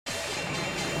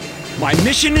My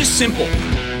mission is simple,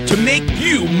 to make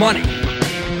you money.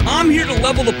 I'm here to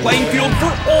level the playing field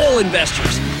for all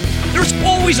investors. There's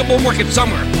always a bull market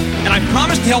somewhere, and I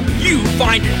promise to help you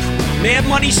find it. Mad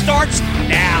Money starts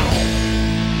now.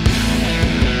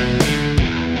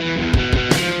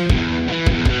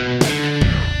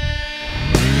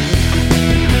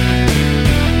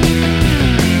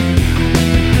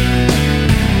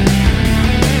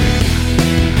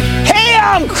 Hey,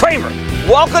 I'm Cramer.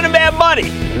 Welcome to Mad Money.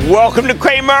 Welcome to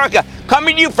Cramerica,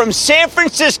 coming to you from San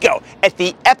Francisco at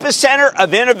the epicenter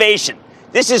of innovation.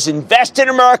 This is Invest in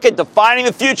America, defining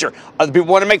the future. Other people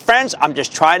want to make friends. I'm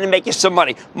just trying to make you some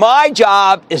money. My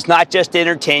job is not just to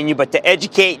entertain you, but to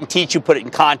educate and teach you, put it in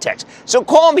context. So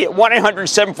call me at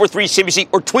 1-800-743-CNBC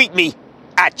or tweet me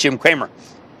at Jim Cramer.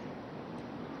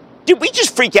 Did we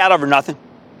just freak out over nothing?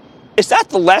 Is that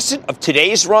the lesson of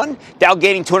today's run? Dow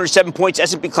gaining 207 points,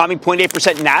 S&P climbing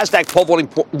 0.8%, NASDAQ pole vaulting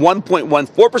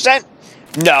 1.14%?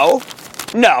 No,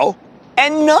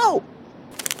 and no.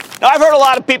 Now, I've heard a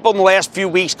lot of people in the last few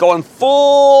weeks going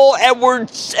full Edwin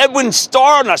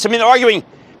Starr on us. I mean, they're arguing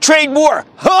trade war.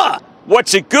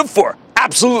 What's it good for?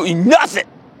 Absolutely nothing.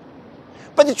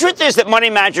 But the truth is that money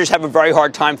managers have a very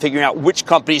hard time figuring out which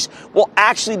companies will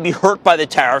actually be hurt by the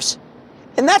tariffs.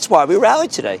 And that's why we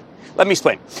rallied today. Let me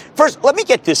explain. First, let me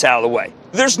get this out of the way.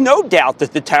 There's no doubt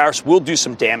that the tariffs will do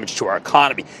some damage to our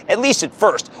economy, at least at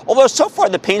first. Although so far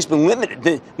the pain's been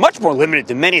limited, much more limited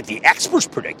than many of the experts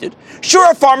predicted. Sure,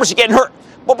 our farmers are getting hurt,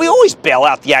 but we always bail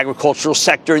out the agricultural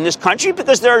sector in this country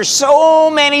because there are so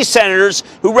many senators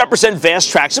who represent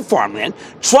vast tracts of farmland.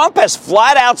 Trump has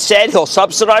flat out said he'll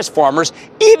subsidize farmers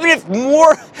even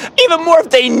more if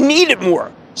they need it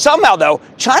more. Somehow, though,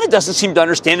 China doesn't seem to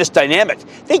understand this dynamic.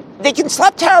 They can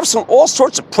slap tariffs on all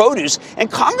sorts of produce, and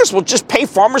Congress will just pay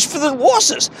farmers for the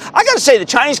losses. I got to say, the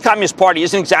Chinese Communist Party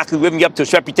isn't exactly living up to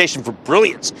its reputation for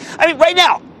brilliance. I mean, right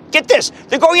now, get this.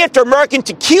 They're going after American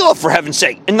tequila, for heaven's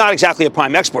sake, and not exactly a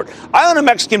prime export. I own a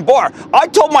Mexican bar. I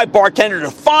told my bartender to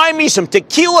find me some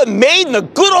tequila made in the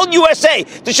good old USA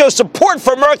to show support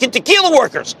for American tequila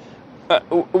workers.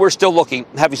 We're still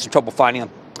having some trouble finding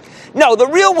them. No, the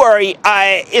real worry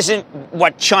isn't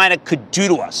what China could do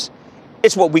to us.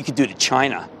 It's what we could do to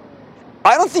China.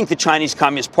 I don't think the Chinese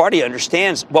Communist Party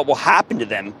understands what will happen to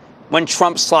them when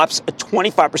Trump slaps a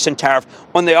 25% tariff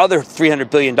on the other $300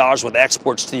 billion worth of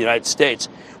exports to the United States.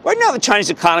 Right now, the Chinese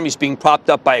economy is being propped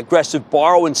up by aggressive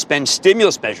borrow and spend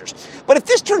stimulus measures. But if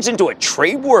this turns into a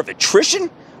trade war of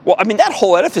attrition, well, I mean, that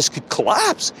whole edifice could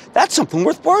collapse. That's something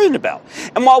worth worrying about.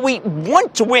 And while we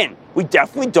want to win, we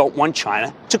definitely don't want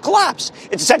China to collapse.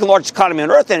 It's the second largest economy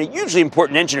on earth and a hugely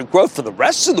important engine of growth for the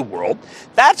rest of the world.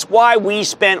 That's why we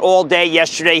spent all day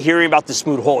yesterday hearing about the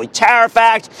Smoot-Hawley Tariff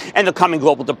Act and the coming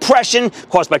global depression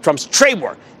caused by Trump's trade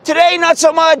war. Today, not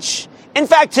so much. In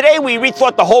fact, today we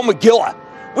rethought the whole Megillah.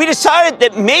 We decided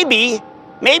that maybe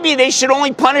they should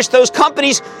only punish those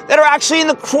companies that are actually in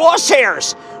the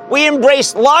crosshairs. We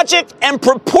embraced logic and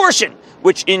proportion,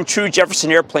 which in true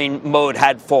Jefferson Airplane mode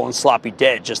had fallen sloppy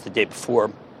dead just the day before.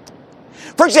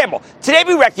 For example, today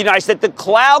we recognize that the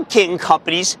Cloud King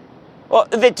companies,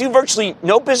 that do virtually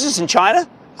no business in China,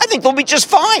 I think they'll be just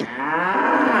fine.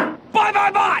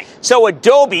 Bye. So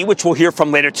Adobe, which we'll hear from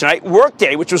later tonight,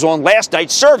 Workday, which was on last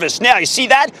night's service. Now, you see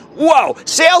that? Whoa,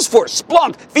 Salesforce,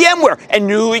 Splunk, VMware, and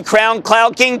newly crowned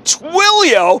Cloud King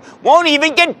Twilio won't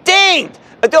even get dinged.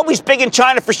 Adobe's big in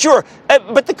China for sure,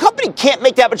 but the company can't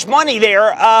make that much money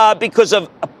there because of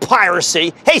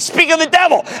piracy. Hey, speak of the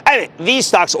devil, these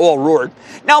stocks all roared.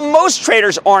 Now, most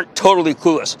traders aren't totally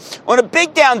clueless. On a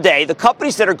big down day, the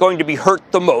companies that are going to be hurt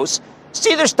the most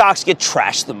see their stocks get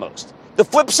trashed the most. The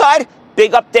flip side,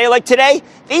 big up day like today,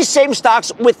 these same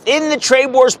stocks within the trade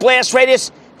war's blast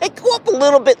radius, they go up a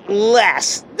little bit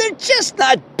less. They're just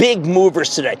not big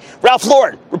movers today. Ralph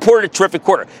Lauren reported a terrific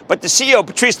quarter, but the CEO,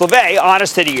 Patrice Louvet,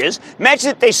 honest that he is,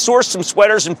 mentioned that they sourced some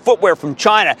sweaters and footwear from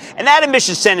China, and that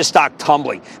admission sent his stock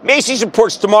tumbling. Macy's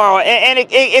reports tomorrow, and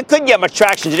it couldn't get much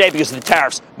traction today because of the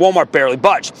tariffs. Walmart barely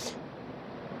budged.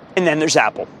 And then there's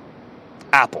Apple.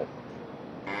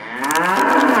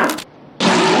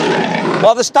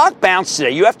 While the stock bounced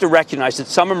today, you have to recognize that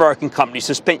some American companies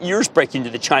have spent years breaking into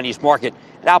the Chinese market,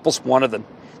 and Apple's one of them.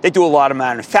 They do a lot of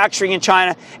manufacturing in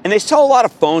China, and they sell a lot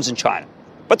of phones in China.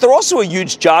 But they're also a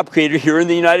huge job creator here in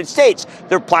the United States.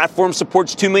 Their platform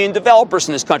supports 2 million developers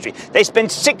in this country. They spend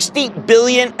 $60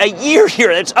 billion a year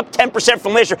here. That's up 10%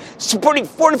 from last year, supporting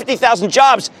 450,000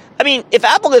 jobs. I mean, if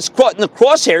Apple gets caught in the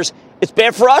crosshairs, it's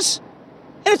bad for us,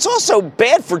 and it's also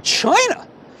bad for China.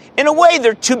 In a way,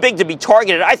 they're too big to be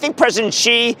targeted. I think President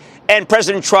Xi and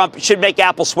President Trump should make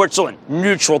Apple Switzerland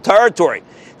neutral territory.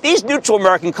 these neutral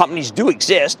American companies do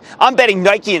exist. I'm betting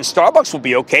Nike and Starbucks will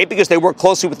be okay because they work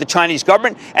closely with the Chinese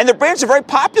government, and their brands are very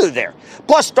popular there.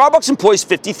 Plus, Starbucks employs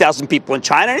 50,000 people in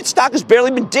China, and its stock has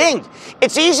barely been dinged.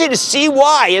 It's easy to see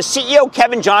why. As CEO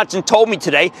Kevin Johnson told me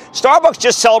today, Starbucks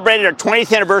just celebrated our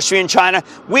 20th anniversary in China.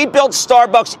 We built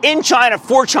Starbucks in China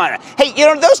for China. Hey,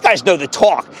 those guys know the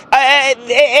talk,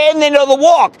 and they know the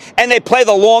walk, and they play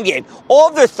the long game. All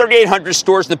of their 3,800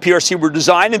 stores in the PRC were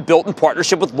designed and built in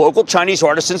partnership with local Chinese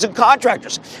artisans and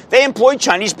contractors. They employed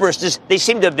Chinese baristas. They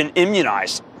seem to have been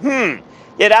immunized.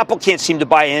 Yet Apple can't seem to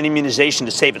buy an immunization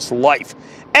to save its life.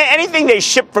 Anything they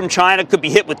ship from China could be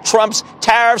hit with Trump's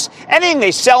tariffs. Anything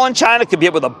they sell in China could be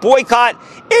hit with a boycott.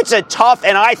 It's a tough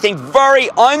and, I think, very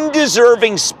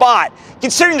undeserving spot,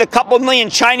 considering the couple of million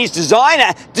Chinese design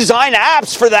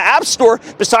apps for the App Store,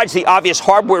 besides the obvious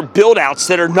hardware build-outs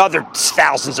that are another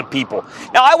thousands of people.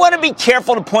 Now, I want to be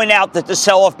careful to point out that the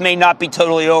sell-off may not be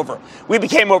totally over. We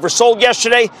became oversold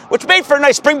yesterday, which made for a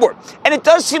nice springboard. And it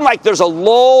does seem like there's a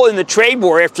lull in the trade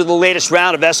war after the latest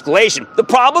round of escalation. The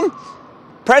problem?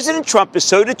 President Trump is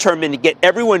so determined to get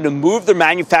everyone to move their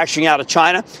manufacturing out of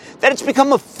China that it's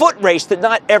become a foot race that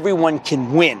not everyone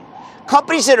can win.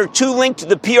 Companies that are too linked to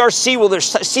the PRC will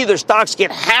see their stocks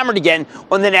get hammered again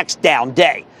on the next down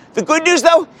day. The good news,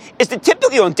 though, is that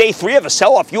typically on day 3 of a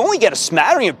sell-off, you only get a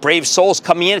smattering of brave souls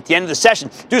coming in at the end of the session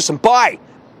to do some buy.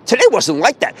 Today wasn't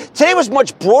like that. Today was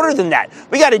much broader than that.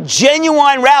 We got a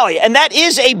genuine rally, and that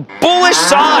is a bullish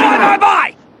sign.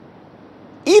 Buy!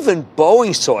 Even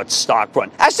Boeing saw its stock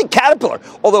run, as did Caterpillar,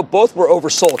 although both were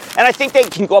oversold. And I think they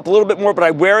can go up a little bit more, but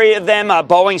I'm wary of them.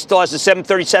 Boeing still has the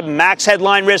 737 MAX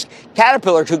headline risk.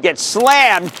 Caterpillar could get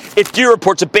slammed if Deere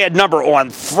reports a bad number on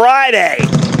Friday.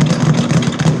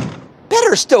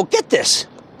 Better still, get this.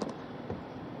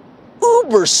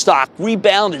 Uber stock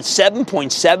rebounded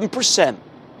 7.7%.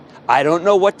 I don't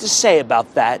know what to say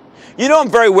about that. I'm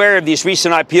very wary of these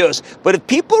recent IPOs, but if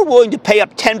people are willing to pay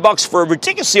up $10 for a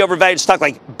ridiculously overvalued stock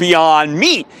like Beyond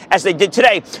Meat, as they did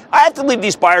today, I have to believe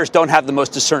these buyers don't have the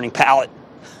most discerning palate.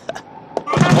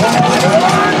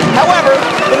 However,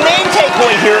 the main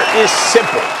takeaway here is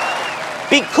simple.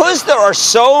 Because there are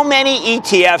so many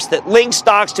ETFs that link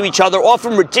stocks to each other,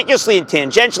 often ridiculously and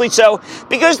tangentially so,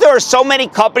 because there are so many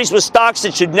companies with stocks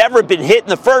that should never have been hit in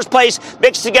the first place,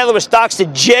 mixed together with stocks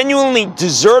that genuinely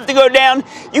deserve to go down,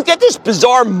 you get this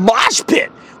bizarre mosh pit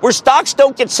where stocks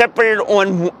don't get separated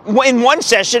in one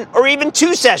session or even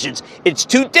 2 sessions. It's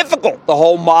too difficult. The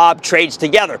whole mob trades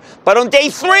together. But on day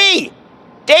 3,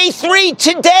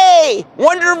 today,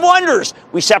 wonder of wonders,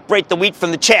 we separate the wheat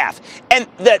from the chaff. And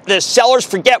the sellers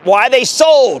forget why they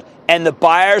sold, and the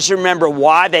buyers remember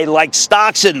why they liked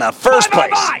stocks in the first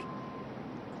place.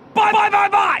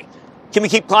 Buy. Can we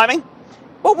keep climbing?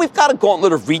 Well, we've got a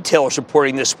gauntlet of retailers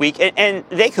reporting this week, and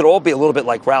they could all be a little bit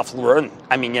like Ralph Lauren.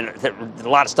 I mean, a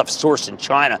lot of stuff sourced in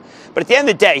China. But at the end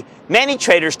of the day, many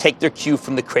traders take their cue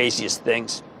from the craziest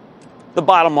things. The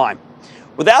bottom line.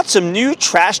 Without some new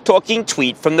trash-talking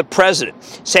tweet from the president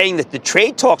saying that the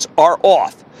trade talks are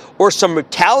off, or some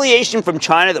retaliation from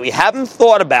China that we haven't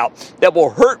thought about that will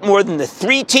hurt more than the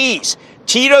 3 T's,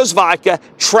 Tito's vodka,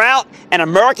 Trout, and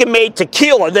American-made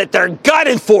tequila that they're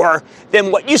gunning for,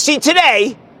 then what you see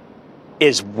today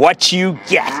is what you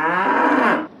get.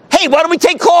 Hey, why don't we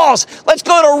take calls? Let's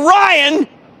go to Ryan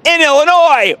in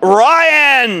Illinois.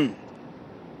 Ryan!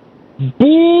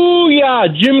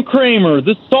 Booyah! Jim Cramer,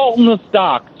 the Sultan of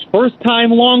stocks. First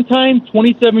time, long time,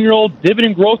 27-year-old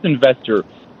dividend growth investor.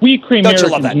 We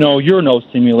Cramerians know you're no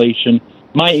simulation.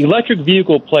 My electric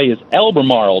vehicle play is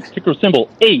Albemarle, ticker symbol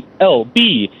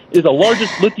 8LB, is the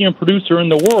largest lithium producer in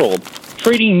the world,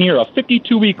 trading near a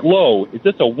 52-week low. Is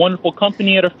this a wonderful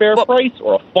company at a fair price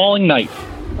or a falling knife?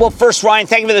 Well, first, Ryan,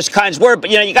 thank you for those kinds words, but,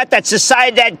 you got that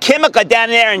Sociedad Química down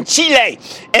there in Chile,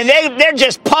 and they're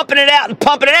just pumping it out and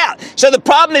pumping it out. So the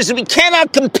problem is that we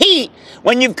cannot compete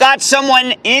when you've got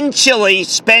someone in Chile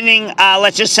spending,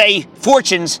 let's just say,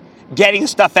 fortunes getting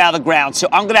stuff out of the ground. So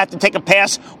I'm going to have to take a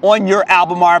pass on your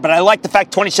Albemarle, but I like the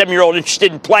fact 27-year-old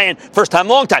interested in playing first time,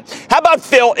 long time. How about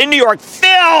Phil in New York?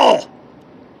 Phil!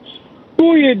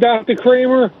 Booyah, Dr.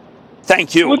 Cramer.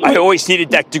 Thank you. I always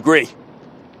needed that degree.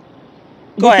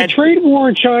 Go ahead. The trade war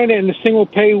in China and the single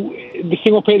pay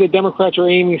the Democrats are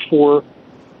aiming for,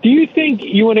 do you think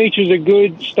UNH is a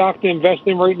good stock to invest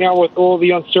in right now with all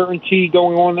the uncertainty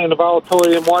going on and the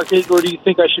volatility in the market, or do you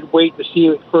think I should wait to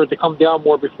see for it to come down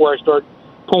more before I start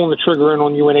pulling the trigger in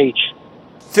on UNH?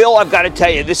 Phil, I've got to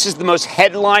tell you, this is the most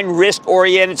headline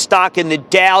risk-oriented stock in the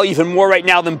Dow, even more right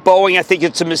now than Boeing. I think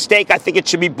it's a mistake. I think it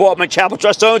should be bought. My Chapel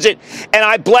Trust owns it, and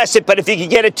I bless it. But if you could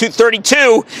get it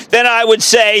 232, then I would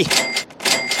say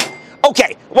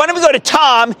Okay, why don't we go to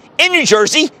Tom in New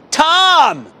Jersey?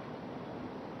 Tom!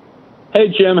 Hey,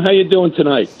 Jim, how you doing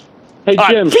tonight? Hey,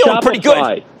 Jim, Shopify. Pretty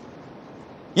good.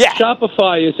 Yeah.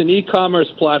 Shopify is an e-commerce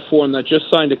platform that just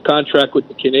signed a contract with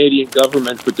the Canadian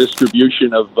government for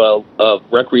distribution of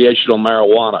recreational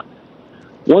marijuana.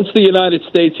 Once the United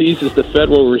States eases the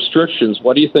federal restrictions,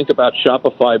 what do you think about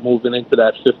Shopify moving into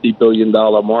that $50 billion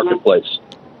marketplace?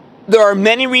 There are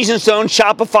many reasons to own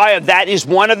Shopify. That is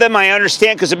one of them. I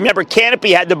understand, because remember,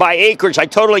 Canopy had to buy acreage. I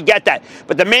totally get that.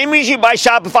 But the main reason you buy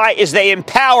Shopify is they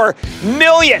empower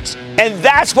millions, and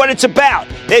that's what it's about.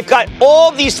 They've got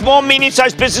all these small,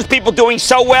 medium-sized business people doing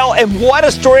so well, and what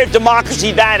a story of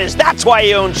democracy that is. That's why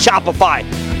you own Shopify.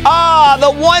 Ah,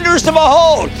 the wonders to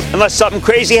behold. Unless something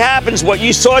crazy happens, what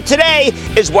you saw today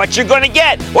is what you're going to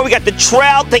get. Well, we got the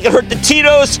trout. They can hurt the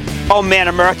Tito's. Oh, man,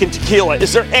 American tequila.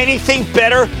 Is there anything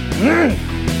better?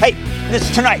 Hey, this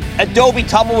is tonight. Adobe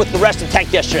tumbled with the rest of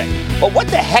tech yesterday. But what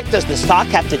the heck does the stock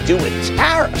have to do with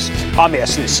tariffs? I'm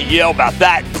asking the CEO about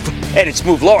that. And it's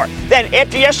moved lower. Then,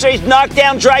 after yesterday's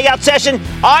knockdown, drag-out session,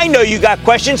 I know you got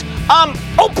questions.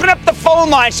 Open up the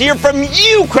phone lines to hear from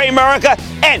you, Cramerica.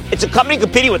 And it's a company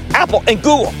competing with Apple and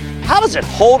Google. How does it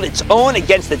hold its own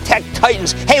against the tech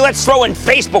titans? Hey, let's throw in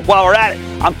Facebook while we're at it.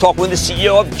 I'm talking with the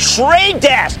CEO of Trade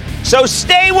Desk. So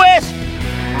stay with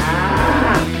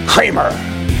Cramer.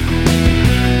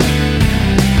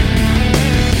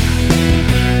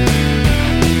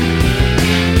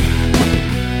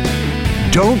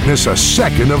 Don't miss a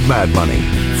second of Mad Money.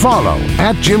 Follow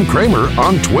 @Jim Cramer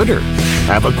on Twitter.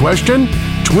 Have a question?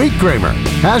 Tweet Cramer.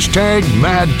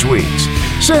 #MadTweets.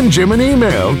 Send Jim an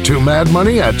email to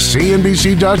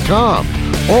madmoney@cnbc.com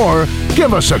or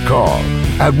give us a call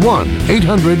at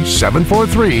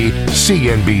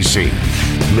 1-800-743-CNBC.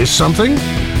 Miss something?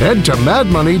 Head to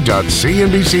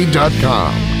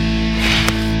madmoney.cnbc.com.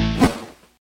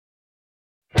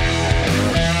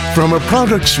 From a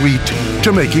product suite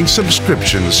to making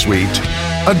subscriptions sweet,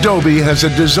 Adobe has a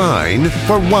design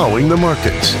for wowing the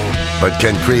markets. But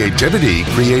can creativity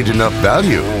create enough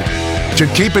value to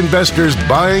keep investors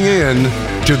buying in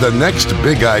to the next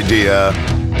big idea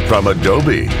from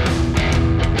Adobe?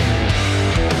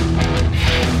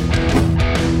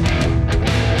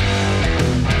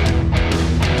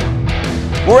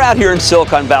 We're out here in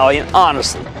Silicon Valley, and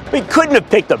honestly, we couldn't have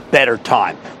picked a better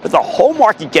time. With the whole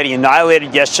market getting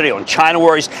annihilated yesterday on China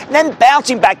worries and then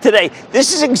bouncing back today,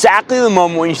 this is exactly the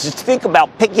moment when you should think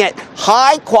about picking at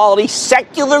high-quality,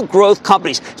 secular growth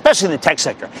companies, especially in the tech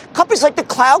sector. Companies like the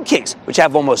Cloud Kings, which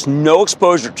have almost no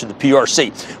exposure to the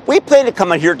PRC. We plan to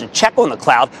come out here to check on the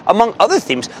cloud, among other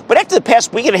themes, but after the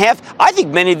past week and a half, I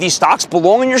think many of these stocks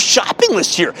belong on your shopping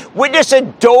list here. Witness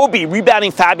Adobe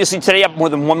rebounding fabulously today, up more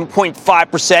than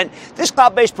 1.5%. This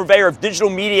cloud-based purveyor of digital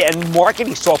media and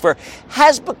marketing software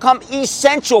has become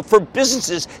essential for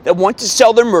businesses that want to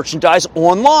sell their merchandise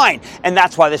online. And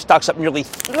that's why the stock's up nearly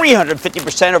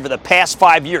 350% over the past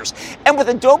 5 years. And with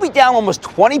Adobe down almost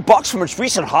 $20 from its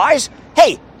recent highs,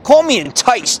 hey, call me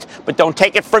enticed, but don't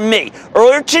take it from me.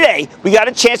 Earlier today, we got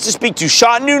a chance to speak to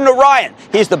Shantanu Narayan.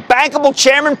 He's the bankable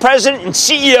chairman, president, and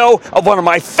CEO of one of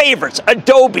my favorites,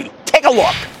 Adobe. Take a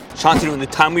look. Shantanu, in the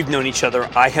time we've known each other,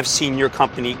 I have seen your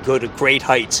company go to great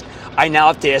heights. I now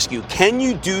have to ask you, can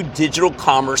you do digital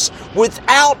commerce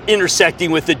without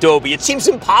intersecting with Adobe? It seems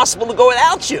impossible to go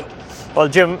without you. Well,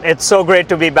 Jim, it's so great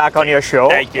to be back on your show.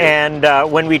 Thank you. And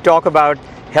when we talk about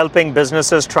helping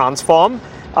businesses transform,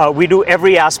 we do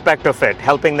every aspect of it,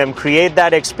 helping them create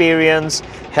that experience,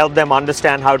 help them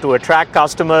understand how to attract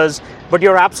customers. But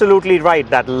you're absolutely right,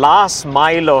 that last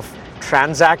mile of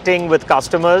transacting with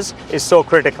customers is so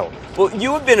critical. Well,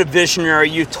 you have been a visionary.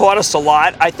 You taught us a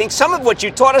lot. I think some of what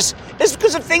you taught us is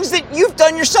because of things that you've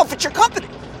done yourself at your company.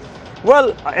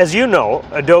 Well, as you know,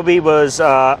 Adobe was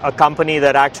a company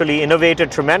that actually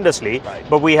innovated tremendously, right.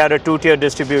 But we had a two-tier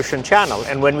distribution channel.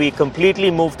 And when we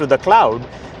completely moved to the cloud,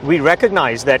 we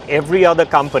recognized that every other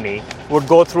company would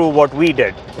go through what we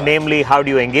did, right. Namely, how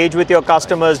do you engage with your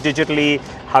customers digitally?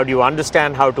 How do you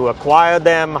understand how to acquire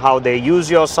them, how they use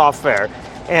your software?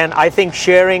 And I think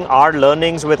sharing our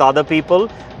learnings with other people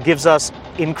gives us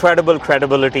incredible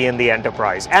credibility in the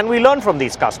enterprise. And we learn from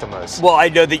these customers. Well, I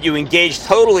know that you engage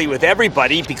totally with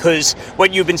everybody because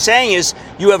what you've been saying is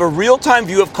you have a real-time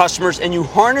view of customers and you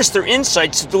harness their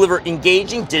insights to deliver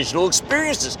engaging digital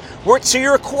experiences. So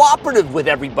you're cooperative with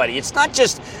everybody. It's not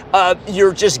just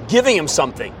you're just giving them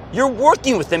something. You're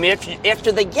working with them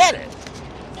after they get it.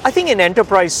 I think in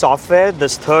enterprise software,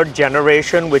 this third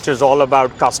generation, which is all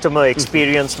about customer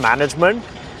experience management,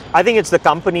 I think it's the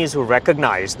companies who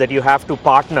recognize that you have to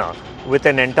partner with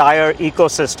an entire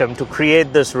ecosystem to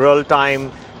create this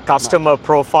real-time customer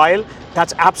profile,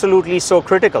 that's absolutely so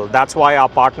critical. That's why our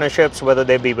partnerships, whether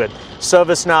they be with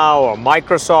ServiceNow or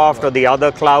Microsoft or the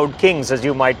other cloud kings, as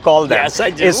you might call them, yes, I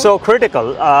do. is so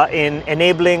critical in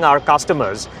enabling our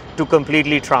customers to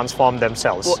completely transform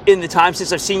themselves. Well, in the time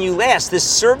since I've seen you last, this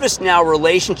ServiceNow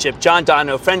relationship, John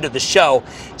Dono, friend of the show,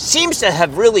 seems to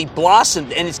have really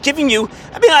blossomed, and it's giving you,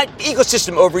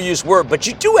 ecosystem, overused word, but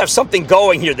you do have something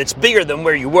going here that's bigger than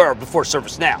where you were before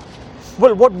ServiceNow.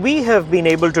 Well, what we have been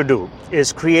able to do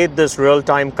is create this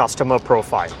real-time customer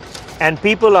profile. And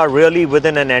people are really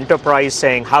within an enterprise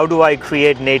saying, how do I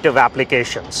create native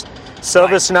applications?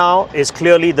 ServiceNow is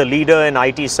clearly the leader in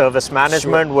IT service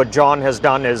management. Sure. What John has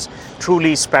done is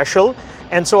truly special.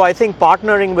 And so I think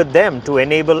partnering with them to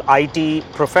enable IT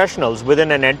professionals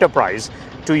within an enterprise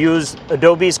to use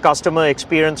Adobe's customer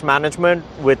experience management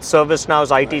with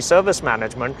ServiceNow's IT service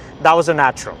management, that was a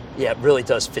natural. Yeah, it really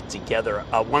does fit together.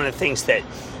 One of the things that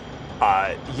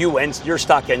your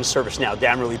stock ends ServiceNow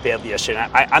down really badly yesterday.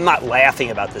 I'm not laughing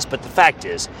about this, but the fact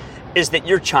is that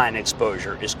your China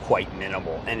exposure is quite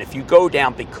minimal. And if you go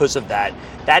down because of that,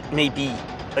 that may be,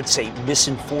 let's say,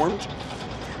 misinformed.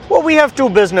 Well, we have two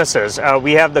businesses.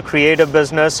 We have the creative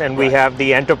business and we have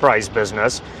the enterprise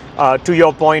business. To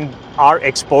your point, our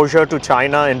exposure to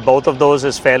China in both of those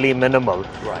is fairly minimal.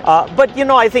 Right. But,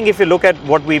 I think if you look at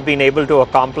what we've been able to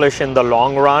accomplish in the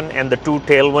long run and the two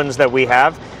tailwinds that we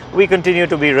have, we continue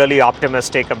to be really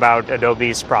optimistic about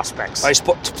Adobe's prospects. I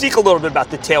speak a little bit about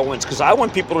the tailwinds because I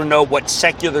want people to know what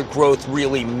secular growth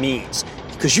really means,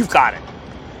 because you've got it.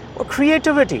 Well,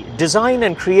 creativity, design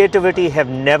and creativity have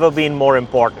never been more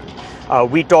important.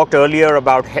 We talked earlier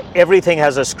about everything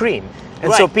has a screen.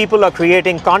 And so people are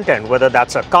creating content, whether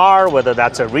that's a car, whether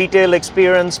that's a retail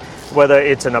experience, whether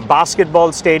it's in a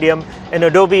basketball stadium. And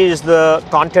Adobe is the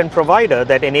content provider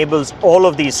that enables all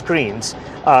of these screens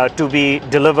to be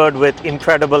delivered with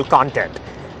incredible content.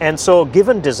 And so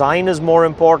given design is more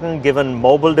important, given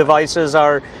mobile devices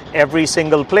are every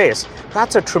single place,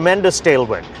 that's a tremendous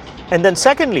tailwind. And then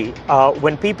secondly,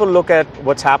 when people look at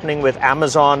what's happening with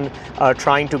Amazon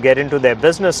trying to get into their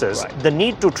businesses, the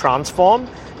need to transform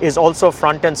is also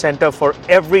front and center for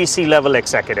every C-level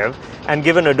executive. And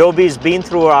given Adobe's been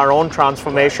through our own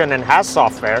transformation and has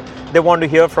software, they want to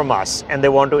hear from us and they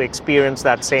want to experience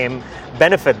that same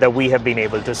benefit that we have been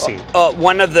able to see.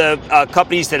 One of the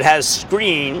companies that has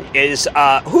screen is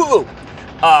Hulu.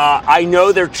 I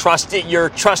know they're trusted. You're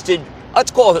trusted. Let's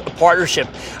call it a partnership.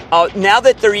 Now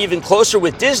that they're even closer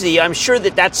with Disney, I'm sure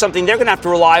that that's something they're going to have to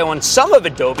rely on some of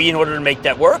Adobe in order to make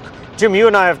that work. Jim, you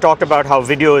and I have talked about how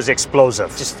video is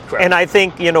explosive. And I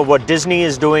think, what Disney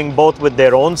is doing both with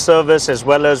their own service as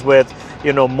well as with,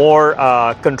 more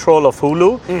control of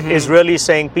Hulu is really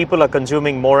saying people are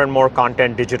consuming more and more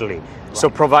content digitally. Right. So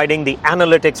providing the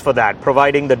analytics for that,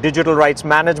 providing the digital rights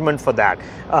management for that,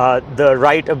 the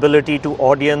right ability to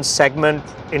audience segment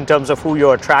in terms of who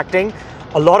you're attracting.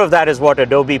 A lot of that is what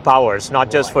Adobe powers,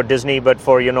 not just for Disney, but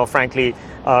for, frankly,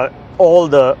 all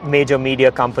the major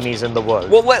media companies in the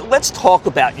world. Well, let's talk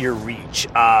about your reach.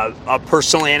 A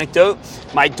personal anecdote,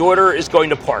 my daughter is going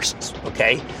to Parsons,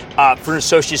 for an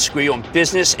associate's degree on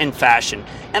business and fashion.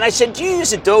 And I said, do you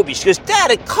use Adobe? She goes,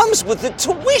 Dad, it comes with the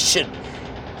tuition.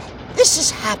 This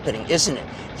is happening, isn't it?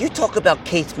 You talk about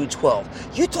K through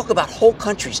 12. You talk about whole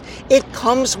countries. It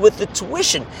comes with the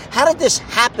tuition. How did this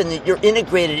happen that you're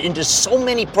integrated into so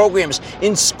many programs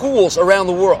in schools around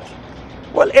the world?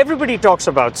 Well, everybody talks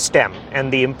about STEM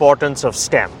and the importance of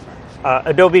STEM.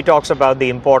 Adobe talks about the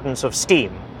importance of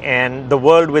STEAM, and the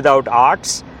world without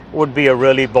arts would be a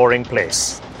really boring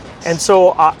place. And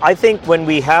so I think when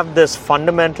we have this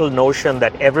fundamental notion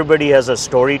that everybody has a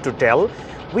story to tell,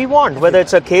 we want, whether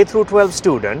it's a K through 12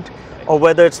 student or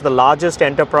whether it's the largest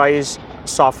enterprise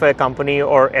software company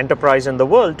or enterprise in the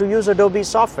world, to use Adobe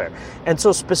software. And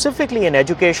so specifically in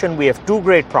education, we have two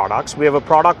great products. We have a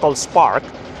product called Spark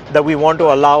that we want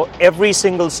to allow every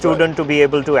single student to be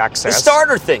able to access. The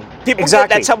starter thing.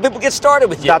 That's how people get started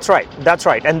with you. That's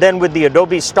right. And then with the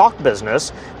Adobe Stock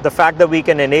business, the fact that we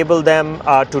can enable them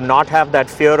to not have that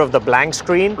fear of the blank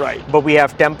screen, but we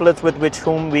have templates with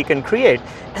whom we can create.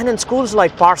 And in schools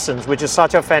like Parsons, which is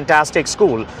such a fantastic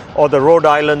school, or the Rhode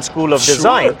Island School of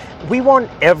Design, we want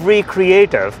every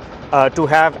creative to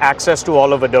have access to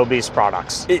all of Adobe's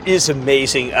products. It is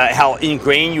amazing how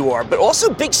ingrained you are, but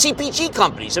also big CPG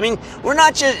companies. I mean, we're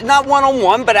not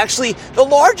one-on-one, but actually the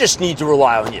largest need to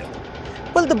rely on you.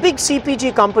 Well, the big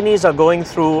CPG companies are going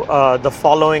through the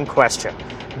following question.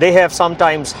 They have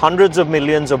sometimes hundreds of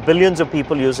millions or billions of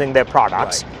people using their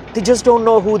products. They just don't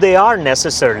know who they are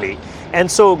necessarily.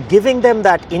 And so giving them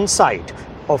that insight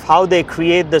of how they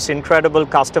create this incredible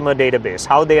customer database,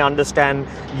 how they understand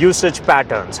usage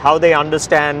patterns, how they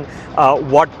understand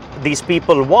what these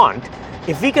people want.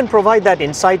 If we can provide that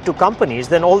insight to companies,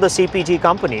 then all the CPG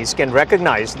companies can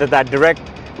recognize that direct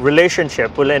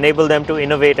relationship will enable them to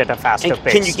innovate at a faster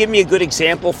pace. Can you give me a good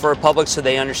example for the public so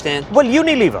they understand? Well,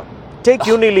 Unilever. Take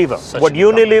Unilever. What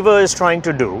Unilever is trying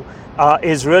to do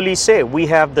is really say we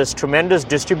have this tremendous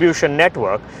distribution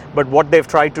network, but what they've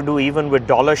tried to do even with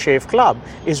Dollar Shave Club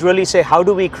is really say how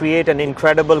do we create an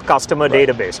incredible customer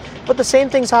database. But the same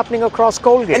thing's happening across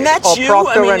Colgate and that's or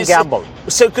Procter and Gamble.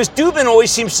 So because Dubin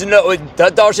always seems to know,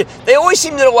 Dollar Shave, they always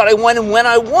seem to know what I want and when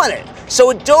I want it. So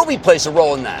Adobe plays a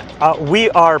role in that. We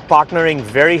are partnering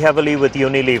very heavily with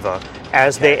Unilever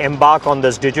as they embark on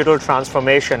this digital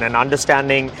transformation and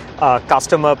understanding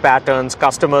customer patterns,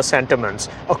 customer sentiments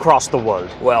across the world.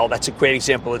 Well, that's a great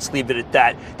example. Let's leave it at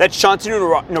that. That's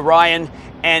Shantanu Narayan,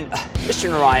 and Mr.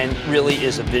 Narayan really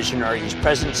is a visionary. He's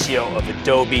president and CEO of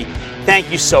Adobe.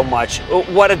 Thank you so much.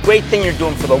 What a great thing you're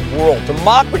doing for the world,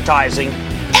 democratizing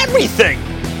everything.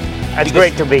 It's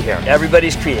great to be here.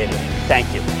 Everybody's creative.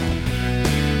 Thank you.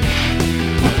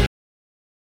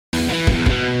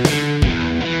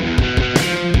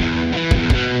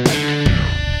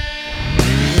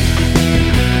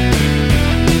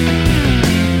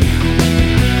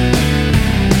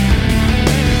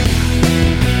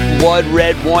 Blood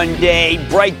red one day,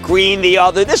 bright green the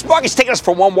other. This market's taken us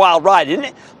for one wild ride, isn't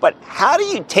it? But how do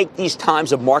you take these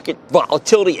times of market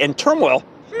volatility and turmoil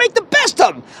and make the best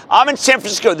of them? I'm in San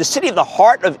Francisco, the city of the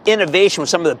heart of innovation with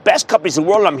some of the best companies in the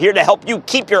world, and I'm here to help you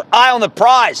keep your eye on the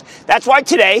prize. That's why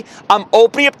today I'm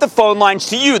opening up the phone lines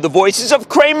to you, the voices of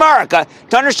Cramerica,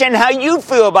 to understand how you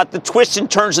feel about the twists and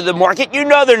turns of the market. You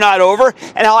know they're not over,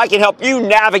 and how I can help you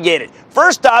navigate it.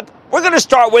 First up, we're going to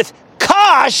start with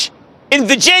Kosh in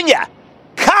Virginia.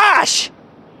 Kosh!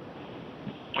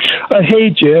 Hey,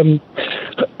 Jim.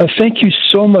 Thank you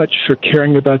so much for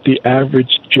caring about the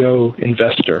average Joe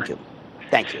investor.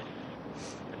 Thank you.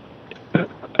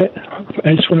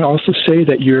 I just want to also say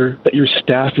that your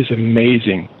staff is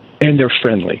amazing, and they're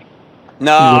friendly.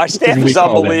 No, our staff is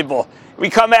unbelievable. We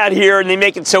come out here, and they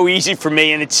make it so easy for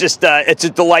me, and it's just it's a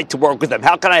delight to work with them.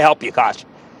 How can I help you, Kosh?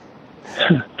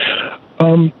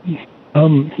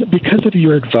 Because of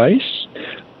your advice,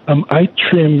 I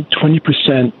trimmed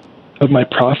 20% of my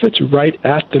profits right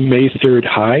at the May 3rd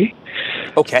high.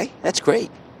 Okay, that's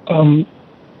great.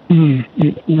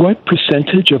 What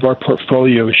percentage of our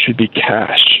portfolio should be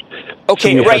cash?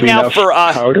 Okay, so right now for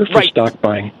powder for stock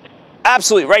buying.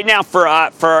 Absolutely. Right now, for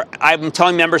I'm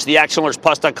telling members of the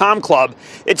ActionAlertsPlus.com club,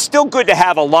 it's still good to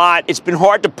have a lot. It's been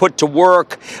hard to put to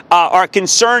work. Our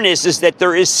concern is that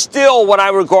there is still what I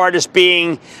regard as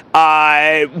being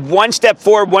one step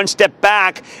forward, one step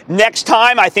back. Next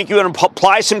time, I think you're going to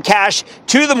apply some cash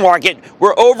to the market.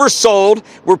 We're oversold.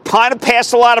 We're kind of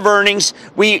past a lot of earnings.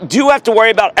 We do have to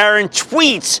worry about errant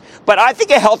tweets, but I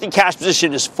think a healthy cash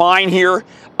position is fine here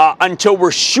until we're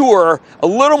sure, a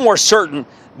little more certain,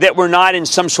 that we're not in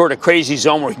some sort of crazy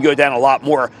zone where we can go down a lot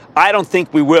more. I don't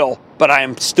think we will, but I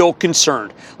am still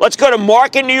concerned. Let's go to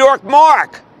Mark in New York.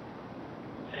 Mark.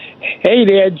 Hey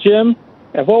there, Jim.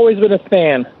 I've always been a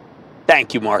fan.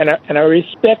 Thank you, Mark. And I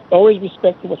always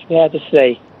respect what you had to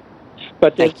say.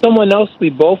 But there's someone else we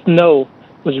both know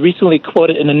was recently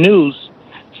quoted in the news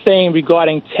saying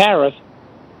regarding tariffs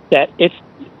that it's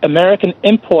American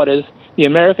importers, the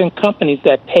American companies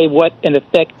that pay what, in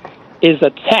effect, is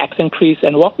a tax increase,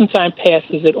 and oftentimes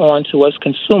passes it on to us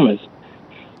consumers.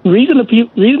 Reasonable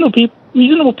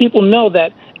people know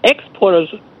that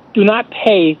exporters do not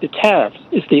pay the tariffs.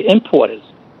 It's the importers.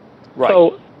 Right.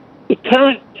 So the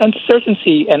current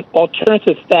uncertainty and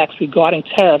alternative facts regarding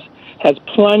tariffs has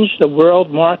plunged the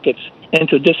world markets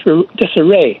into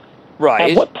disarray. Right.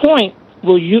 At what point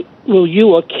will you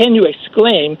or can you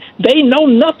exclaim, they know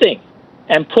nothing,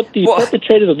 and put the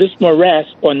perpetrators of this morass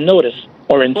on notice?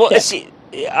 Well, see,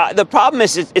 the problem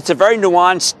is it's a very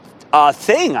nuanced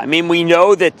thing. I mean, we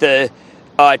know that the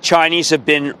Chinese have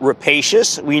been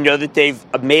rapacious. We know that they've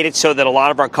made it so that a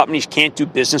lot of our companies can't do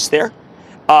business there.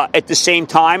 At the same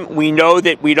time, we know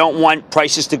that we don't want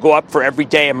prices to go up for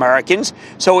everyday Americans.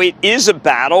 So it is a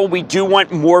battle. We do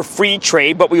want more free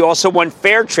trade, but we also want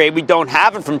fair trade. We don't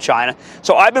have it from China.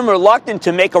 So I've been reluctant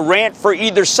to make a rant for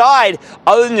either side,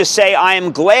 other than to say I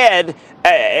am glad,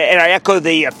 and I echo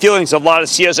the feelings of a lot of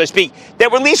CEOs I speak,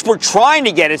 that at least we're trying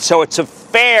to get it so it's a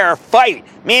fair fight,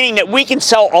 meaning that we can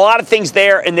sell a lot of things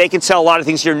there and they can sell a lot of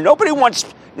things here. Nobody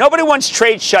wants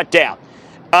trade shut down.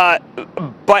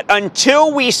 But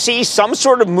until we see some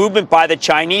sort of movement by the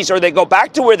Chinese or they go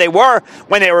back to where they were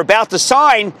when they were about to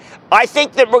sign, I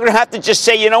think that we're going to have to just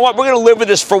say, you know what, we're going to live with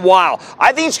this for a while.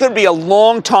 I think it's going to be a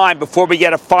long time before we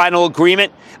get a final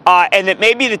agreement, and that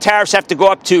maybe the tariffs have to go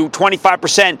up to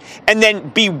 25% and then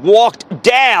be walked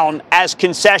down as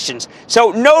concessions.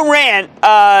 So no rant,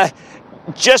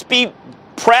 just be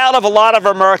proud of a lot of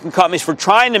American companies for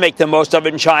trying to make the most of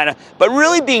it in China, but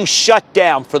really being shut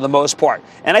down for the most part.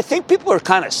 And I think people are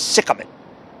kind of sick of it.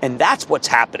 And that's what's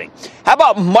happening. How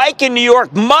about Mike in New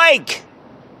York? Mike!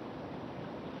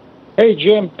 Hey,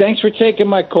 Jim. Thanks for taking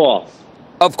my call.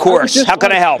 Of course. How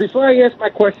can I help? Before I ask my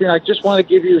question, I just want to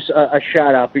give you a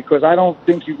shout-out because I don't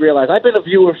think you realize. I've been a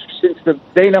viewer since the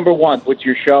day number one with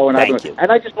your show. And Thank you.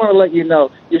 And I just want to let you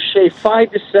know, you shaved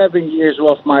 5 to 7 years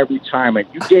off my retirement.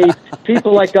 You gave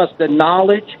people like us the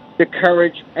knowledge, the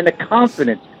courage, and the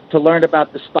confidence to learn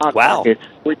about the stock market.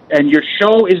 And your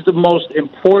show is the most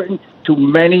important to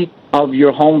many of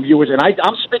your home viewers. And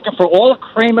I'm speaking for all of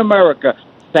Cramer America.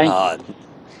 Thank you.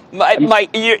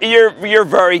 Mike, you're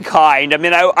very kind. I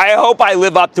mean, I hope I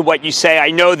live up to what you say. I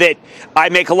know that I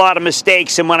make a lot of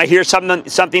mistakes, and when I hear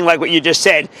something like what you just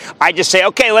said, I just say,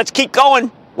 okay, let's keep going.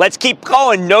 Let's keep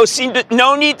going. No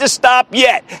need to stop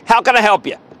yet. How can I help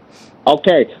you?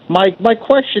 Okay, my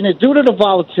question is, due to the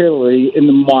volatility in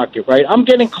the market, right, I'm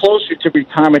getting closer to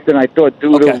retirement than I thought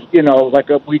due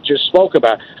to, we just spoke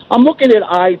about. I'm looking at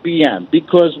IBM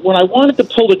because when I wanted to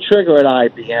pull the trigger at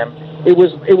IBM, it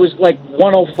was like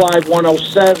 105,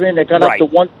 107. It got up to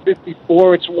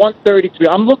 154. It's 133.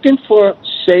 I'm looking for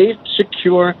safe,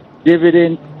 secure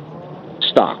dividend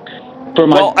stock for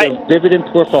my dividend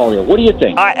portfolio. What do you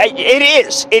think?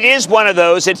 It is one of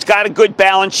those. It's got a good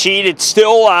balance sheet. It's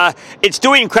still it's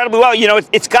doing incredibly well. You know,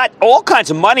 it's got all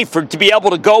kinds of money to be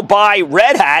able to go buy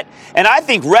Red Hat, and I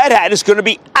think Red Hat is going to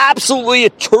be absolutely a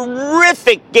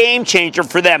terrific game changer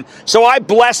for them. So I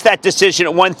bless that decision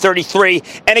at 133.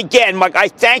 And again, Mike, I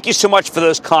thank you so much for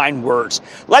those kind words.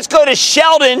 Let's go to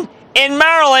Sheldon in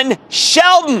Maryland.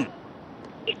 Sheldon.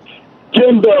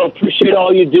 Jimbo, appreciate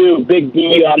all you do. Big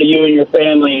D out of you and your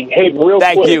family. Hey, real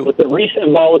quick, with the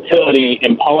recent volatility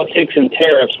in politics and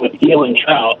tariffs with Elon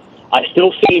Trout, I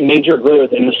still see major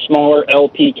growth in the smaller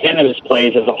LP cannabis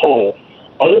plays as a whole.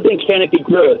 Other than Canopy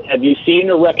Growth, have you seen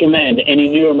or recommend any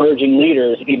new emerging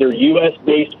leaders, either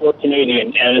U.S.-based or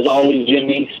Canadian? And as always,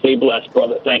 Jimmy, stay blessed,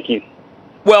 brother. Thank you.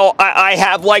 Well, I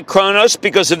have liked Kronos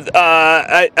because of,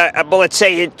 let's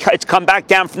say it's come back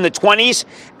down from the 20s,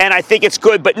 and I think it's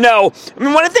good. But no, I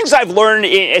mean, one of the things I've learned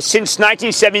since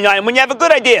 1979, when you have a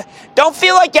good idea, don't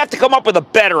feel like you have to come up with a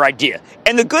better idea.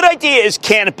 And the good idea is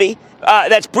Canopy.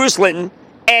 That's Bruce Linton.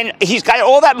 And he's got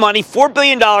all that money, $4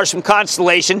 billion from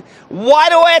Constellation. Why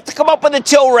do I have to come up with a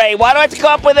Tilray? Why do I have to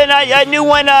come up with a new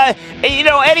one?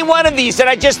 Any one of these that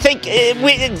I just think,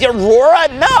 Aurora?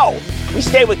 No. We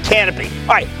stay with Canopy. All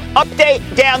right, up day,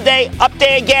 down day, up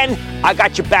day again. I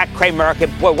got your back, Cramer.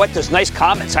 Boy, what those nice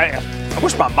comments. I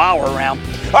wish my mom were around.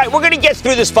 All right, we're going to get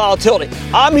through this volatility.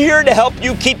 I'm here to help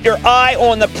you keep your eye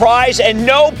on the prize and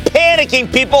no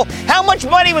panicking, people. How much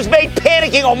money was made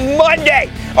panicking on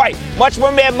Monday? All right, much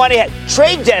more Mad Money had.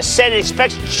 Trade Desk said it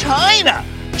expects China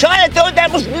thought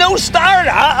that was no starter.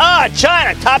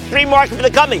 China, top 3 market for the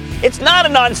company. It's not a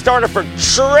non-starter for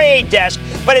Trade Desk,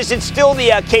 but is it still the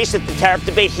case that the tariff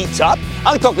debate heats up? I'm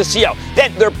going to talk to the CEO.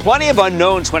 Then there are plenty of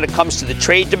unknowns when it comes to the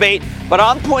trade debate, but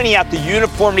I'm pointing out the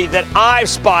uniformity that I've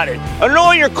spotted. And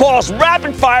all your calls,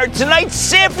 rapid fire, tonight's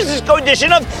San Francisco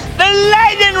edition of the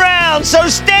Lightning Round. So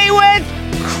stay with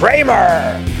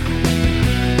Cramer.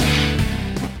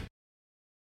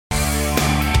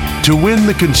 To win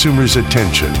the consumer's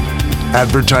attention,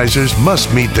 advertisers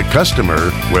must meet the customer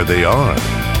where they are.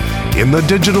 In the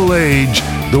digital age,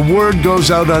 the word goes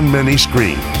out on many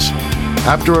screens.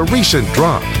 After a recent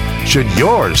drop, should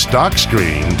your stock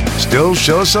screen still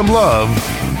show some love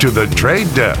to the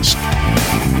Trade Desk?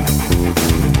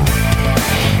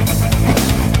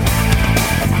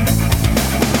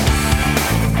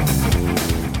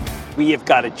 We have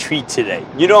got a treat today.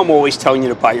 You know I'm always telling you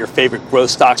to buy your favorite growth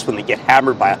stocks when they get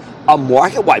hammered by a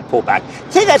market-wide pullback.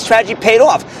 Today that strategy paid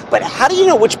off. But how do you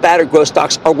know which bad or growth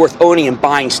stocks are worth owning and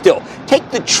buying still? Take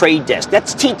the Trade Desk.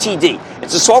 That's TTD.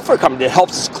 It's a software company that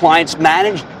helps its clients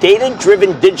manage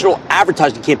data-driven digital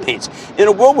advertising campaigns. In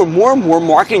a world where more and more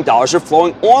marketing dollars are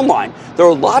flowing online, there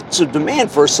are lots of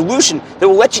demand for a solution that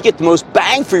will let you get the most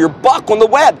bang for your buck on the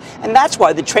web. And that's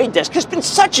why the Trade Desk has been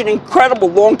such an incredible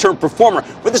long-term performer,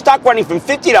 with the stock running from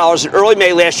 $50 in early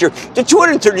May last year to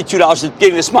 $232 at the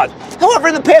beginning of this month. However,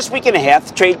 in the past week and a half,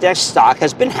 the Trade Desk stock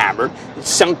has been hammered. It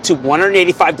sunk to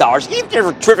 $185, even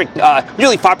a terrific,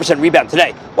 nearly 5% rebound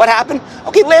today. What happened?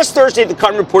 Okay, last Thursday, the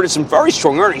company reported some very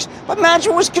strong earnings, but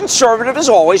management was conservative, as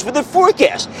always, with the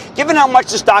forecast. Given how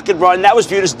much the stock had run, that was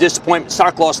viewed as a disappointment.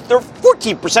 Stock lost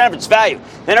 14% of its value.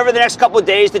 Then over the next couple of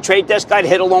days, the trade desk got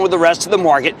hit along with the rest of the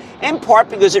market, in part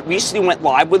because it recently went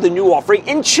live with a new offering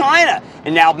in China.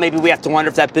 And now maybe we have to wonder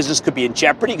if that business could be in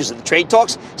jeopardy because of the trade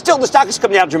talks. Still, the stock has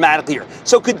come down dramatically here.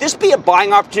 So could this be a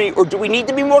buying opportunity, or do we need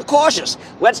to be more cautious?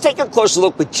 Let's take a closer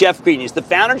look with Jeff Green. He's the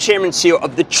founder, chairman, and CEO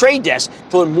of the Trade Desk,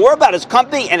 to learn more about his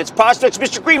company and its prospects.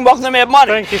 Mr. Green, welcome to Mad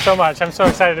Money. Thank you so much. I'm so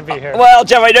excited to be here. Well,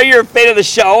 Jeff, I know you're a fan of the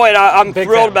show, and I'm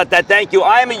thrilled about that. Thank you.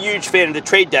 I am a huge fan of the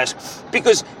Trade Desk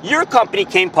because your company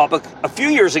came public a few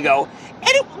years ago, and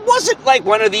it wasn't like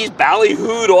one of these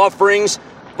ballyhooed offerings,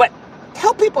 but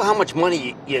tell people how much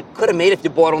money you could have made if you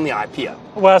bought on the IPO.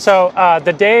 Well, so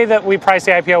the day that we priced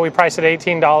the IPO, we priced at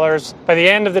 $18. By the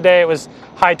end of the day, it was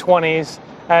high 20s.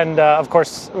 And of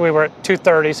course, we were at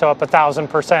 230, so up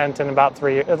 1,000% in about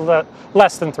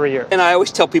less than 3 years. And I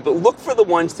always tell people, look for the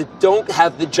ones that don't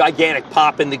have the gigantic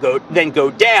pop and then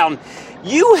go down.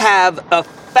 You have a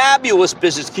fabulous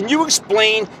business. Can you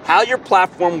explain how your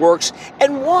platform works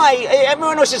and why?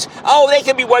 Everyone knows says, oh, they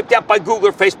can be wiped out by Google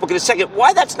or Facebook in a second.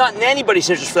 Why that's not in anybody's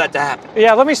interest for that to happen?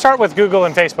 Yeah, let me start with Google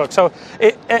and Facebook. So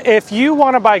if you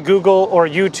want to buy Google or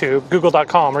YouTube,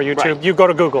 google.com or YouTube, right, you go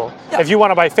to Google. Yeah. If you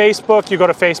want to buy Facebook, you go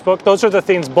to Facebook. Those are the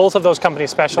things both of those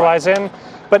companies specialize in,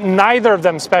 but neither of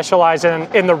them specialize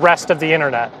in the rest of the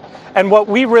internet. And what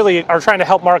we really are trying to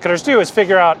help marketers do is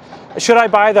figure out, should I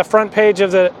buy the front page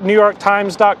of the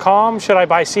NewYorkTimes.com? Should I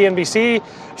buy CNBC?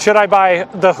 Should I buy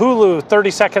the Hulu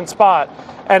 30-second spot?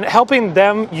 And helping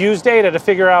them use data to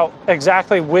figure out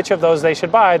exactly which of those they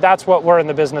should buy, that's what we're in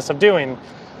the business of doing.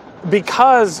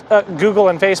 Because Google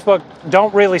and Facebook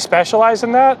don't really specialize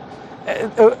in that,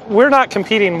 we're not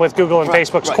competing with Google and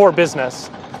Facebook's core business.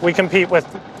 We compete with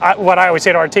what I always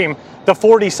say to our team, the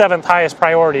 47th highest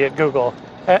priority at Google.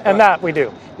 And that we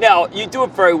do. Now, you do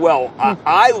it very well.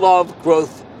 I love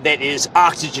growth that is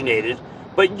oxygenated,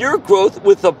 but your growth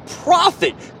with a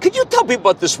profit. Could you tell people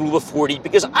about this rule of 40?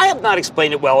 Because I have not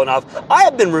explained it well enough. I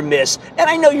have been remiss, and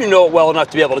I know you know it well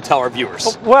enough to be able to tell our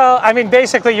viewers. Well, I mean,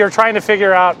 basically, you're trying to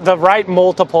figure out the right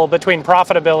multiple between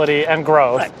profitability and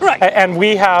growth. Right. And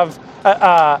we have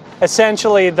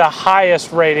essentially the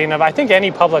highest rating of, I think, any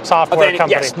public software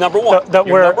company. Yes, number one.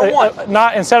 Number one.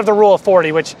 Not instead of the rule of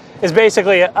 40, which is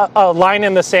basically a line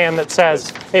in the sand that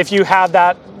says if you have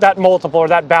that multiple or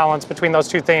that balance between those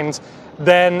two things,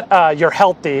 then you're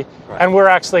healthy, and we're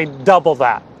actually double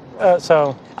that.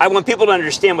 So I want people to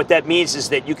understand what that means is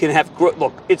that you can have growth.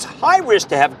 Look, it's high risk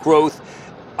to have growth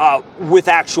with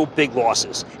actual big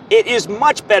losses. It is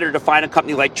much better to find a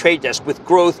company like Trade Desk with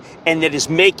growth and that is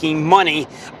making money.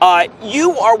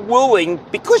 You are willing,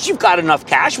 because you've got enough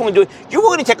cash, you're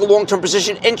willing to take a long-term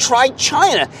position and try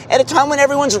China at a time when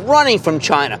everyone's running from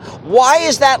China. Why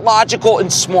is that logical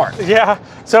and smart? Yeah,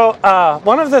 so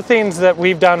one of the things that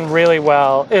we've done really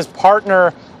well is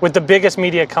partner with the biggest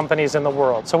media companies in the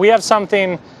world. So we have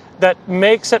something that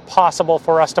makes it possible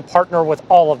for us to partner with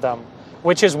all of them,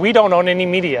 which is we don't own any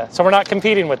media, so we're not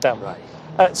competing with them.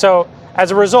 So as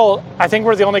a result, I think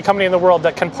we're the only company in the world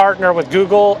that can partner with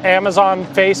Google, Amazon,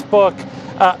 Facebook,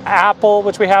 Apple,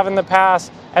 which we have in the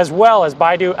past, as well as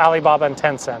Baidu, Alibaba, and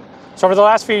Tencent. So over the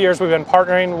last few years, we've been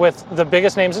partnering with the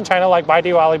biggest names in China, like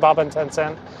Baidu, Alibaba, and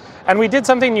Tencent. And we did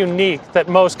something unique that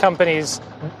most companies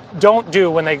don't do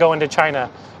when they go into China,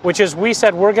 which is we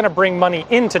said we're going to bring money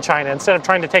into China instead of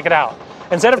trying to take it out.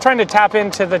 Instead of trying to tap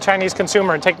into the Chinese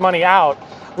consumer and take money out,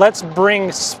 let's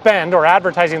bring spend or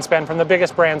advertising spend from the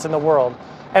biggest brands in the world.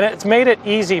 And it's made it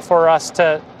easy for us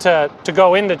to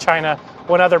go into China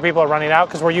when other people are running out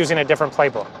because we're using a different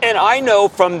playbook. And I know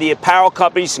from the apparel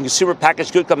companies and consumer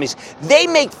packaged good companies, they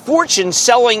make fortunes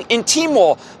selling in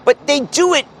Tmall, but they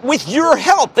do it with your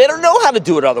help. They don't know how to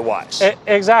do it otherwise.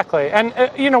 Exactly. And,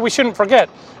 we shouldn't forget,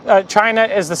 China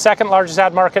is the second largest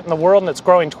ad market in the world, and it's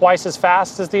growing twice as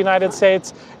fast as the United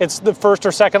States. It's the first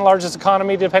or second largest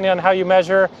economy, depending on how you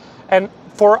measure. And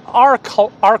for our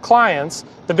clients,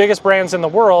 the biggest brands in the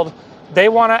world, they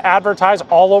want to advertise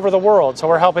all over the world. So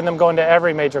we're helping them go into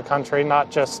every major country, not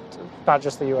just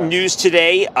the U.S. News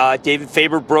today, David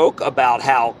Faber broke about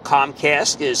how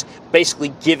Comcast is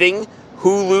basically giving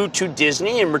Hulu to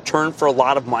Disney in return for a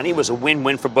lot of money. It was a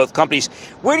win-win for both companies.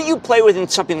 Where do you play within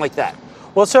something like that?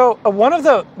 Well, so one of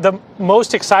the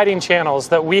most exciting channels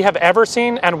that we have ever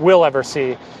seen and will ever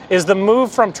see is the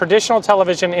move from traditional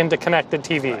television into connected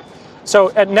TV. So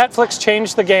Netflix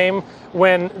changed the game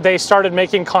when they started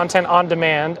making content on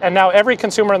demand, and now every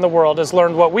consumer in the world has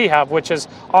learned what we have, which is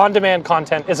on-demand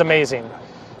content is amazing.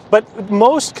 But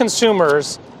most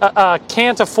consumers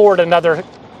can't afford another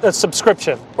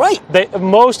subscription. Right.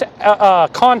 Most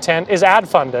content is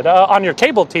ad-funded. On your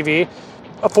cable TV,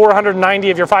 490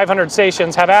 of your 500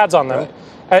 stations have ads on them.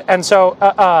 Right. And so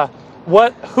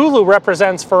what Hulu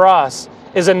represents for us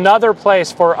is another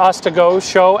place for us to go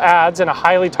show ads in a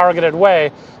highly targeted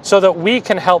way so that we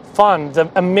can help fund the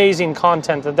amazing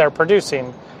content that they're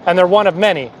producing. And they're one of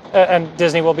many, and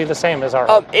Disney will be the same as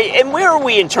ours. And where are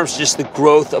we in terms of just the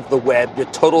growth of the web, the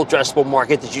total addressable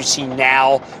market that you see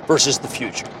now versus the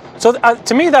future? So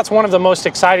to me, that's one of the most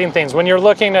exciting things. When you're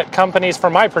looking at companies,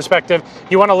 from my perspective,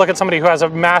 you want to look at somebody who has a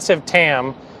massive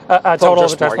TAM, total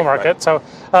addressable market. Right.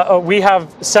 So we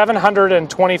have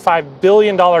 $725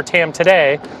 billion TAM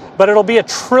today, but it'll be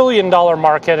 $1 trillion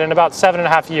market in about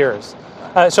 7.5 years.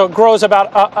 So it grows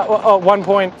about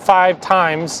 1.5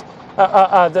 times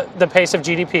the pace of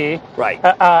GDP. Right.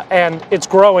 And it's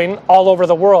growing all over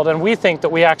the world. And we think that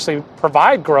we actually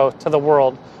provide growth to the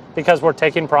world because we're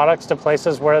taking products to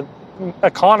places where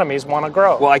economies want to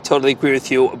grow. Well, I totally agree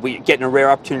with you. We're getting a rare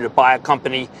opportunity to buy a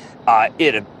company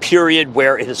in a period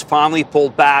where it has finally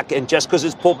pulled back. And just because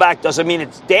it's pulled back doesn't mean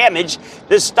it's damaged.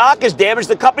 The stock is damaged.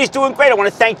 The company's doing great. I want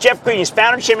to thank Jeff Green. He's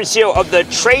founder, chairman, and CEO of the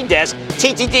Trade Desk,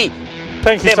 TTD.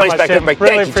 Thank you so much, Jim. Really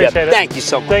Thank you, appreciate Jeff. it. Thank you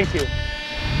so much. Thank you.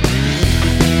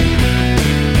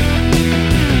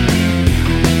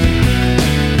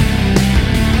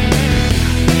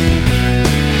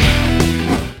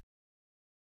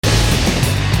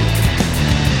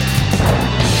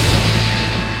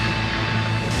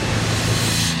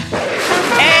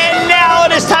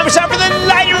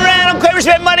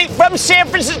 Money from San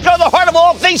Francisco, the heart of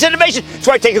all things innovation. That's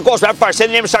why I take your calls rapid fire. Send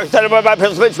the name of stock,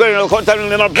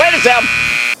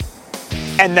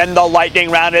 and then the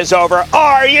lightning round is over.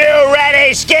 Are you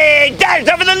ready, Ski? That's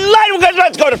over the lightning.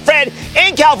 Let's go to Fred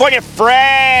in California.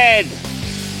 Fred.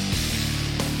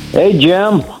 Hey,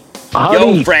 Jim.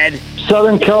 Howdy. Yo, Fred.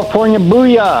 Southern California,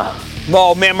 booyah.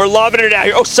 Oh, man, we're loving it out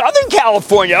here. Oh, Southern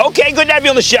California. Okay, good to have you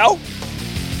on the show.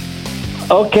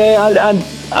 Okay,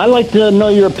 I'd like to know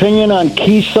your opinion on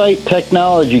Keysight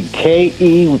Technology,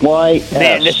 KEYS.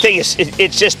 Man, the thing is,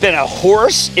 it's just been a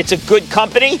horse. It's a good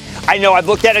company. I know I've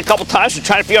looked at it a couple times. We're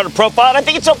trying to figure out a profile, and I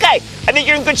think it's okay. I think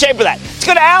you're in good shape for that. Let's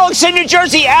go to Alex in New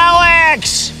Jersey.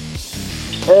 Alex!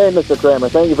 Hey, Mr. Cramer.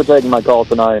 Thank you for taking my call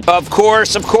tonight. Of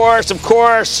course.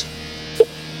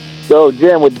 So,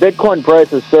 Jim, with Bitcoin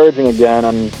prices surging again,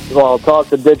 and while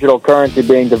talks of digital currency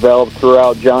being developed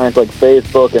throughout giants like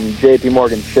Facebook and JP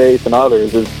Morgan Chase and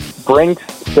others, is Brinks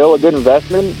still a good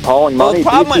investment, hauling money?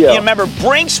 Well, the problem, remember,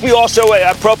 Brinks, we also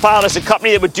profiled as a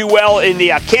company that would do well in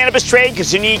the cannabis trade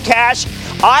because you need cash.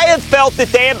 I have felt that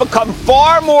they have become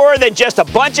far more than just a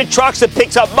bunch of trucks that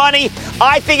picks up money.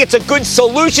 I think it's a good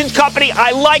solutions company.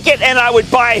 I like it, and I would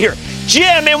buy it here.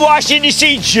 Jim in Washington,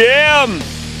 D.C. Jim.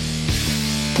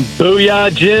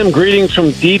 Booyah, Jim. Greetings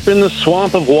from deep in the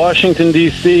swamp of Washington,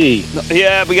 D.C.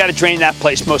 Yeah, we got to drain that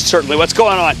place, most certainly. What's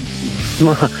going on?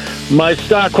 My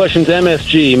stock question's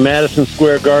MSG, Madison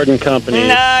Square Garden Company.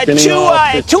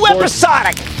 Too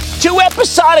episodic. Too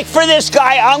episodic for this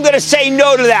guy. I'm going to say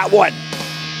no to that one.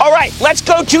 All right, let's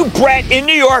go to Brett in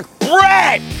New York.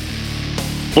 Brett!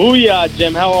 Booyah,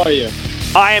 Jim. How are you?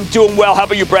 I am doing well. How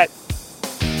about you, Brett?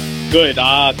 Good.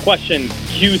 Question,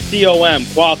 QCOM,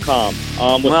 Qualcomm.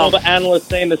 With all the analysts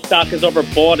saying the stock is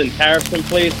overbought and tariffs in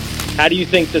place, how do you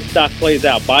think the stock plays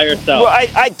out? Buy or sell? Well,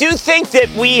 I do think that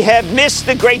we have missed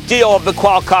a great deal of the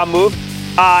Qualcomm move,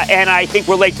 and I think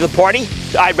we're late to the party.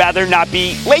 I'd rather not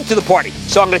be late to the party.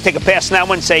 So I'm going to take a pass on that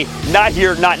one and say, not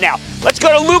here, not now. Let's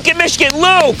go to Luke in Michigan.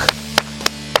 Luke!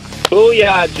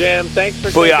 Booyah, Jim. Thanks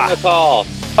for taking the call.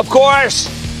 Of course.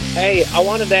 Hey, I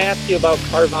wanted to ask you about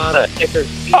Carvana, ticker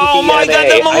CVNA. Oh, my God,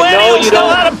 the millennials know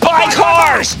how to buy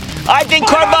cars. I think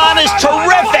Carvana is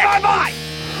terrific.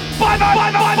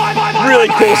 Really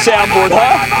cool soundboard,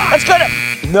 huh?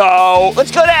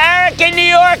 Let's go to Eric in New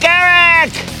York.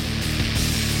 Eric!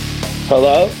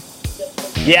 Hello?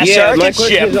 Yes, sir. My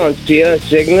question is on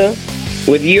Cigna.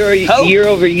 With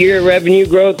year-over-year revenue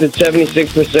growth at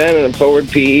 76% and a forward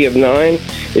PE of 9,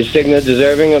 is Cigna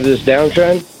deserving of this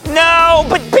downtrend? No,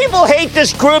 but people hate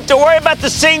this group. They worry about the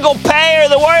single payer.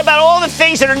 They worry about all the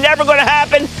things that are never going to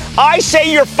happen. I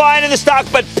say you're fine in the stock,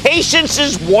 but patience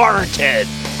is warranted.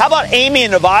 How about Amy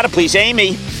in Nevada, please?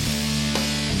 Amy.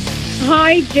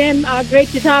 Hi, Jim. Great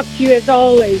to talk to you as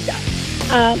always.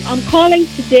 I'm calling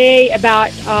today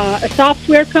about a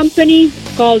software company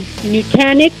called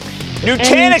Nutanix.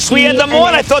 Nutanix, we had them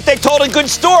on. I thought they told a good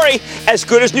story. As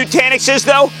good as Nutanix is,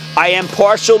 though, I am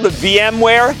partial to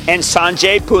VMware and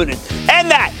Sanjay Poonen.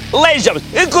 And that, ladies and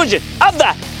gentlemen, inclusion of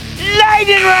the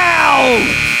Lightning Round.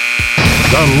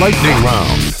 The Lightning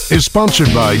Round is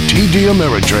sponsored by TD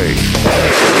Ameritrade.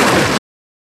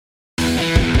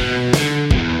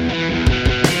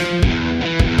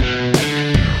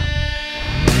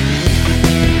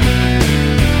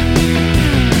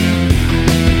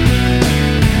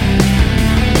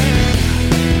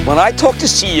 When I talk to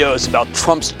CEOs about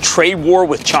Trump's trade war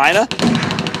with China,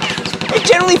 they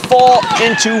generally fall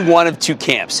into one of two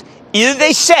camps. Either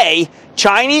they say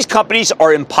Chinese companies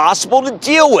are impossible to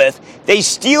deal with, they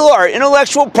steal our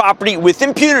intellectual property with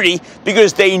impunity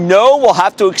because they know we'll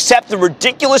have to accept the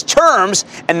ridiculous terms,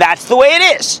 and that's the way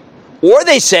it is. Or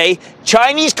they say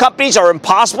Chinese companies are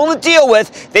impossible to deal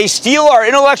with, they steal our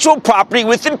intellectual property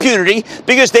with impunity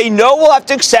because they know we'll have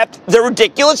to accept the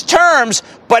ridiculous terms,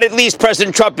 but at least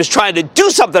President Trump is trying to do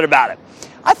something about it.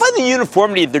 I find the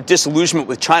uniformity of their disillusionment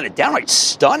with China downright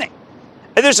stunning.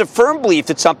 And there's a firm belief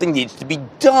that something needs to be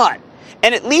done.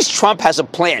 And at least Trump has a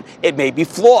plan. It may be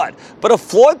flawed, but a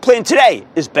flawed plan today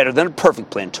is better than a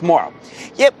perfect plan tomorrow.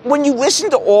 Yet when you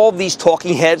listen to all these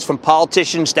talking heads, from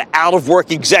politicians to out-of-work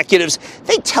executives,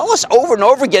 they tell us over and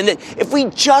over again that if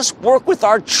we just work with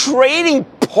our trading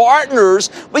partners,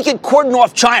 we can cordon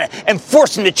off China and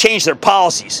force them to change their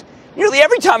policies. Nearly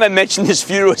every time I mention this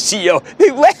view to a CEO,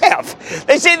 they laugh.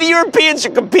 They say the Europeans are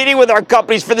competing with our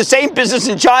companies for the same business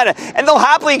in China, and they'll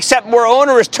happily accept more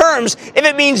onerous terms if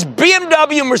it means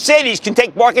BMW and Mercedes can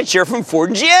take market share from Ford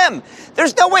and GM.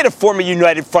 There's no way to form a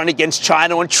united front against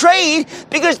China on trade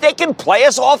because they can play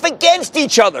us off against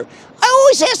each other. I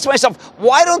always ask myself,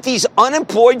 why don't these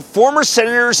unemployed former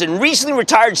senators and recently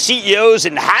retired CEOs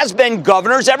and has-been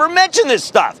governors ever mention this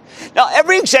stuff? Now,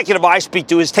 every executive I speak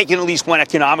to has taken at least one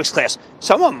economics class,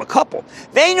 some of them a couple.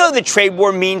 They know the trade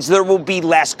war means there will be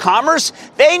less commerce.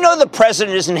 They know the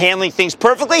president isn't handling things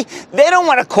perfectly. They don't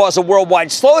want to cause a worldwide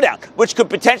slowdown, which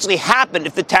could potentially happen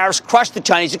if the tariffs crush the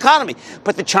Chinese economy.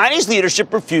 But the Chinese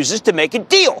leadership refuses to make a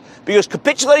deal because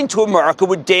capitulating to America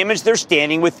would damage their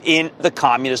standing within the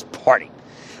Communist Party.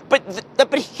 But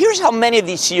here's how many of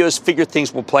these CEOs figure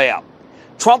things will play out.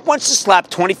 Trump wants to slap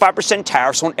 25%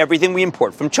 tariffs on everything we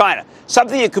import from China,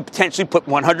 something that could potentially put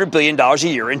 $100 billion a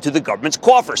year into the government's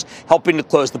coffers, helping to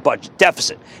close the budget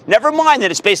deficit. Never mind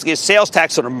that it's basically a sales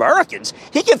tax on Americans.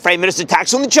 He can frame it as a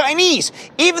tax on the Chinese.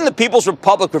 Even the People's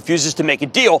Republic refuses to make a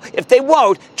deal. If they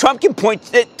won't, Trump can point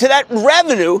to that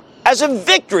revenue as a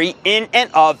victory in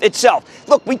and of itself.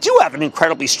 Look, we do have an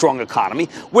incredibly strong economy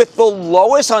with the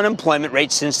lowest unemployment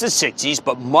rate since the 60s,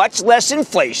 but much less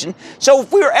inflation. So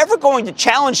if we were ever going to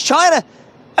challenge China,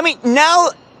 now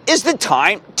is the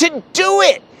time to do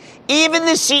it. Even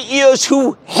the CEOs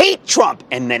who hate Trump,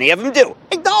 and many of them do,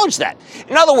 acknowledge that.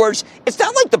 In other words, it's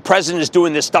not like the president is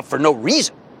doing this stuff for no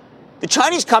reason. The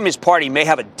Chinese Communist Party may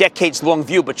have a decades-long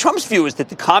view, but Trump's view is that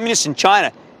the communists in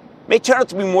China may turn out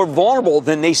to be more vulnerable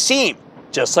than they seem,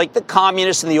 just like the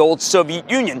communists in the old Soviet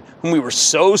Union, whom we were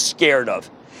so scared of.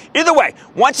 Either way,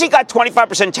 once he got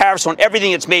 25% tariffs on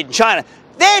everything that's made in China,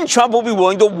 then Trump will be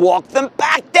willing to walk them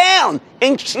back down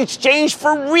in exchange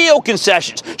for real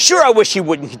concessions. Sure, I wish he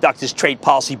wouldn't conduct his trade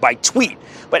policy by tweet,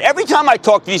 but every time I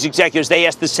talk to these executives, they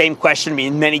ask the same question to me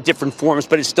in many different forms,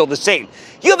 but it's still the same.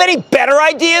 You have any better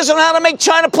ideas on how to make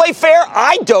China play fair?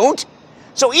 I don't.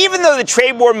 So even though the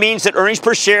trade war means that earnings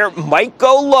per share might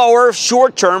go lower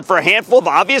short term for a handful of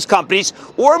obvious companies,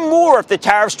 or more if the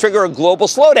tariffs trigger a global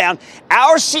slowdown,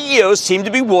 our CEOs seem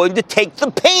to be willing to take the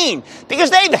pain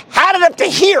because they've had it up to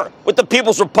here with the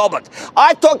People's Republic.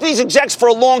 I've talked to these execs for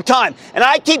a long time, and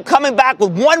I keep coming back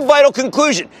with one vital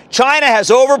conclusion. China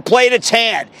has overplayed its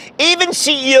hand. Even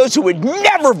CEOs who would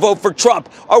never vote for Trump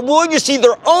are willing to see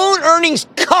their own earnings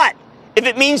cut if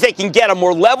it means they can get a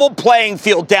more level playing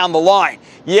field down the line.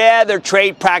 Yeah, their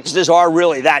trade practices are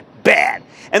really that bad.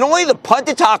 And only the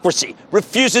punditocracy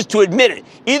refuses to admit it,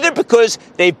 either because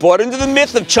they bought into the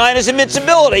myth of China's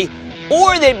invincibility,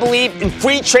 or they believe in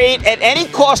free trade at any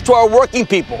cost to our working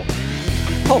people.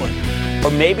 Hold it.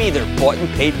 Or maybe they're bought and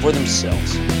paid for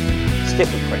themselves.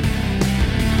 Stick with Cramer.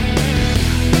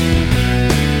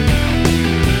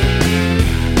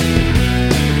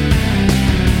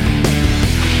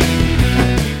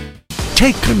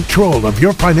 Take control of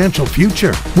your financial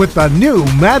future with the new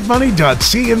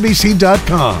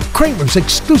madmoney.cnbc.com. Cramer's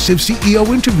exclusive CEO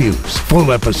interviews,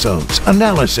 full episodes,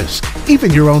 analysis,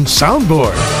 even your own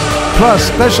soundboard. Plus,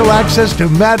 special access to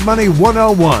Mad Money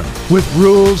 101 with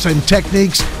rules and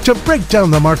techniques to break down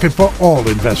the market for all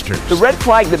investors. The red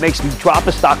flag that makes me drop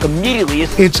a stock immediately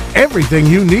is... It's everything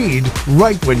you need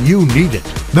right when you need it.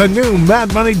 The new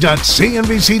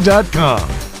madmoney.cnbc.com.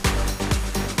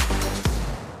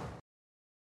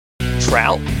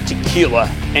 Trout, tequila,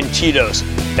 and Cheetos.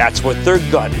 That's what they're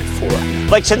gunning for.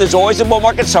 Like I said, there's always a bull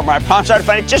market somewhere. I promise I'll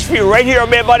find it just for you right here on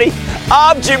Mad Money.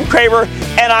 I'm Jim Cramer,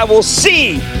 and I will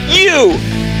see you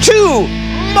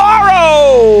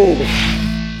tomorrow.